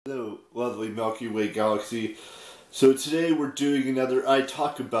lovely Milky Way galaxy. So today we're doing another I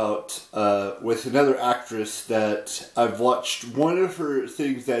Talk About with another actress that I've watched one of her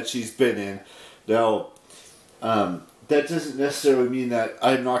things that she's been in. Now, that doesn't necessarily mean that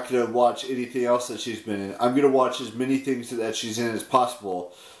I'm not going to watch anything else that she's been in. I'm going to watch as many things that she's in as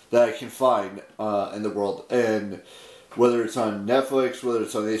possible that I can find in the world. And whether it's on Netflix, whether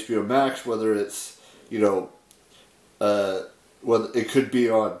it's on HBO Max, whether it's, whether it could be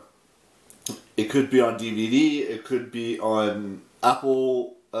on DVD, it could be on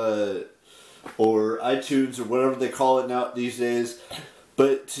Apple or iTunes or whatever they call it now these days.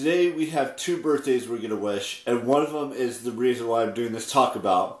 But today we have two birthdays we're going to wish, and one of them is the reason why I'm doing this talk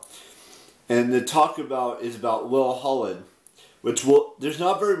about. And the talk about is about Willa Holland, which there's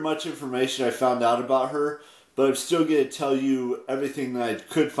not very much information I found out about her, but I'm still going to tell you everything that I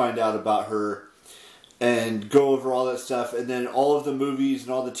could find out about her and go over all that stuff, and then all of the movies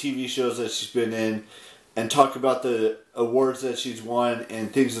and all the TV shows that she's been in, and talk about the awards that she's won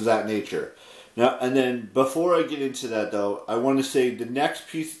and things of that nature. Now, and then before I get into that though, I want to say the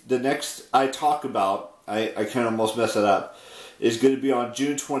next I Talk About, I kind of almost messed it up, is going to be on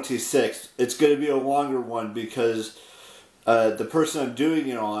June 26th. It's going to be a longer one because the person I'm doing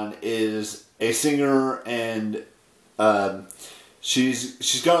it on is a singer, and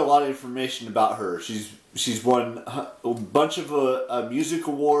she's got a lot of information about her. She's won a bunch of music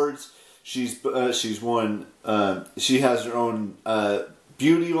awards. She's won. She has her own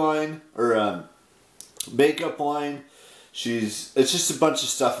beauty line or makeup line. It's just a bunch of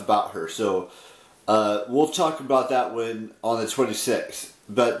stuff about her. So we'll talk about that one on the 26th.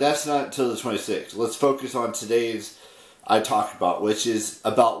 But that's not until the 26th. Let's focus on today's I Talk About, which is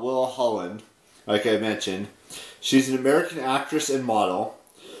about Willa Holland. Like I mentioned, she's an American actress and model.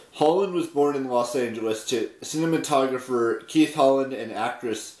 Holland was born in Los Angeles to cinematographer Keith Holland and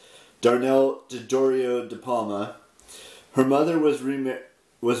actress Darnell DeDorio De Palma. Her mother was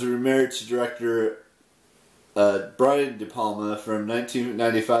remarried to director Brian De Palma from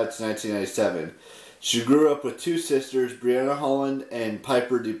 1995 to 1997. She grew up with two sisters, Brianna Holland and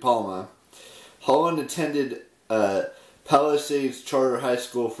Piper De Palma. Holland attended Palisades Charter High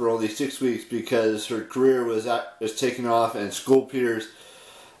School for only 6 weeks because her career was taking off and school peers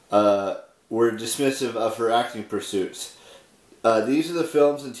were dismissive of her acting pursuits. These are the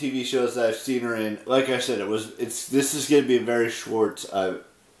films and TV shows that I've seen her in. Like I said, this is going to be a very short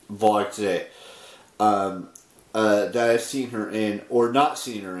vlog today that I've seen her in or not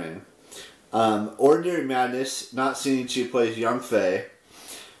seen her in. Ordinary Madness, not seen she plays Young Faye.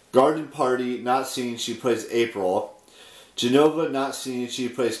 Garden Party, not seen she plays April. Genova, not seen she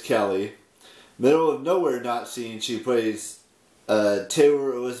plays Kelly. Middle of Nowhere, not seen she plays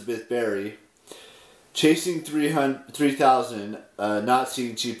Taylor Elizabeth Berry. Chasing 3000, not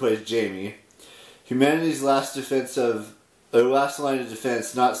seen she plays Jamie. Humanity's Last Line of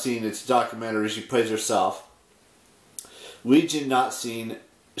Defense, not seen it's a documentary, she plays herself. Legion, not seen,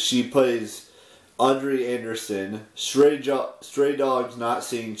 she plays Audrey Anderson. Stray Dogs, not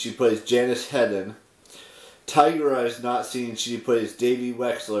seen, she plays Janice Hedden. Tiger Eyes, not seen, she plays Davy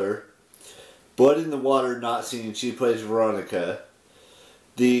Wexler. Blood in the Water, not seen, she plays Veronica.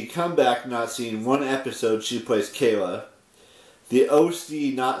 The Comeback, not seen, one episode, she plays Kayla. The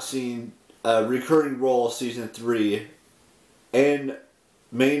OC, not seen, recurring role, season 3, and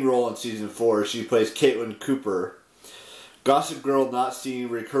main role in season 4, she plays Caitlin Cooper. Gossip Girl, not seen,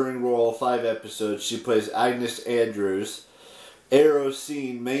 recurring role, 5 episodes, she plays Agnes Andrews. Arrow,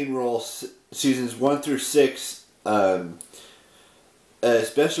 seen, main role, seasons 1 through 6, a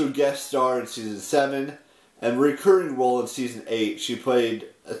special guest star in season 7, and recurring role in season 8. She played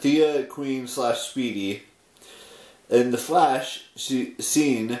Thea Queen / Speedy. In The Flash, she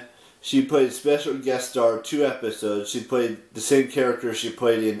played special guest star 2 episodes. She played the same character she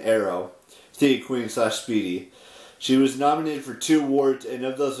played in Arrow, Thea Queen / Speedy. She was nominated for 2 awards, and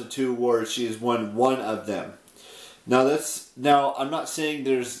of those 2 awards, she has won 1 of them. Now I'm not saying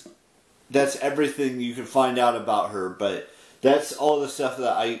that's everything you can find out about her, but that's all the stuff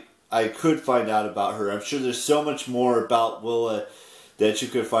that I could find out about her. I'm sure there's so much more about Willa that you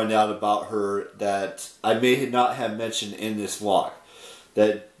could find out about her that I may not have mentioned in this vlog.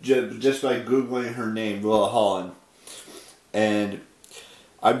 That just by Googling her name, Willa Holland. And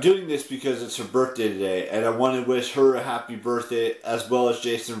I'm doing this because it's her birthday today, and I want to wish her a happy birthday, as well as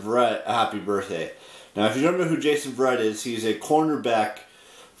Jason Verrett a happy birthday. Now, if you don't know who Jason Verrett is, he's a cornerback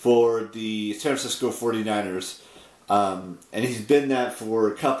for the San Francisco 49ers. And he's been that for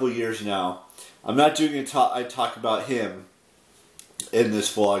a couple years now. I'm not doing I talk about him. in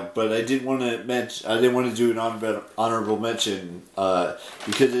this vlog, but I did want to mention. I didn't want to do an honorable mention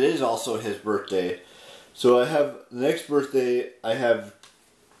because it is also his birthday. So I have the next birthday. I have.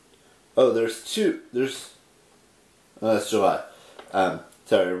 Oh, there's two. That's July.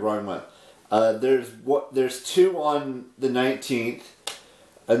 Sorry, wrong month. There's two on the 19th,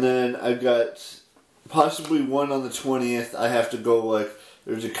 and then I've got possibly one on the 20th. I have to go like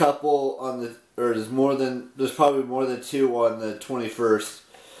there's a couple on the there's probably more than two on the 21st.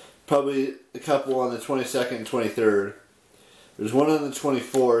 Probably a couple on the 22nd and 23rd. There's one on the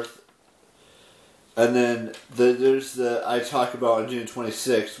 24th. And then there's the I talk about on June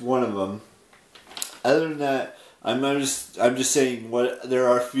 26th, one of them. Other than that, I'm just saying what there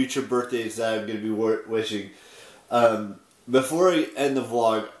are future birthdays that I'm going to be wishing. Before I end the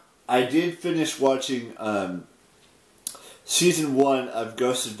vlog, I did finish watching Season 1 of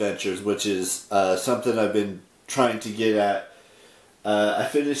Ghost Adventures, which is something I've been trying to get at. I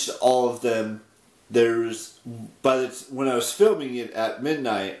finished all of them. When I was filming it at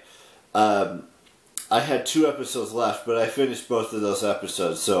midnight, I had 2 episodes left, but I finished both of those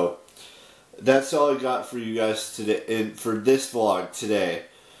episodes. So that's all I got for you guys today, for this vlog today.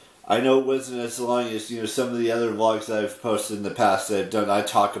 I know it wasn't as long as some of the other vlogs that I've posted in the past that I've done. I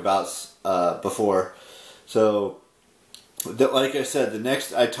talk about before. So, like I said, the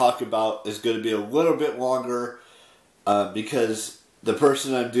next I talk about is going to be a little bit longer because the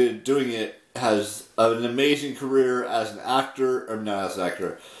person I'm doing it has an amazing career as an actor, or not as an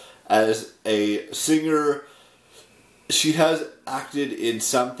actor, as a singer. She has acted in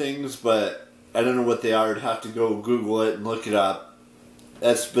some things, but I don't know what they are. I'd have to go Google it and look it up.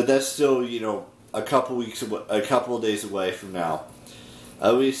 That's still a couple of days away from now.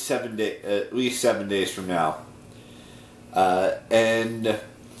 At least 7 days from now. And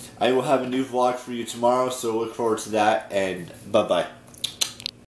I will have a new vlog for you tomorrow, so look forward to that, and bye-bye.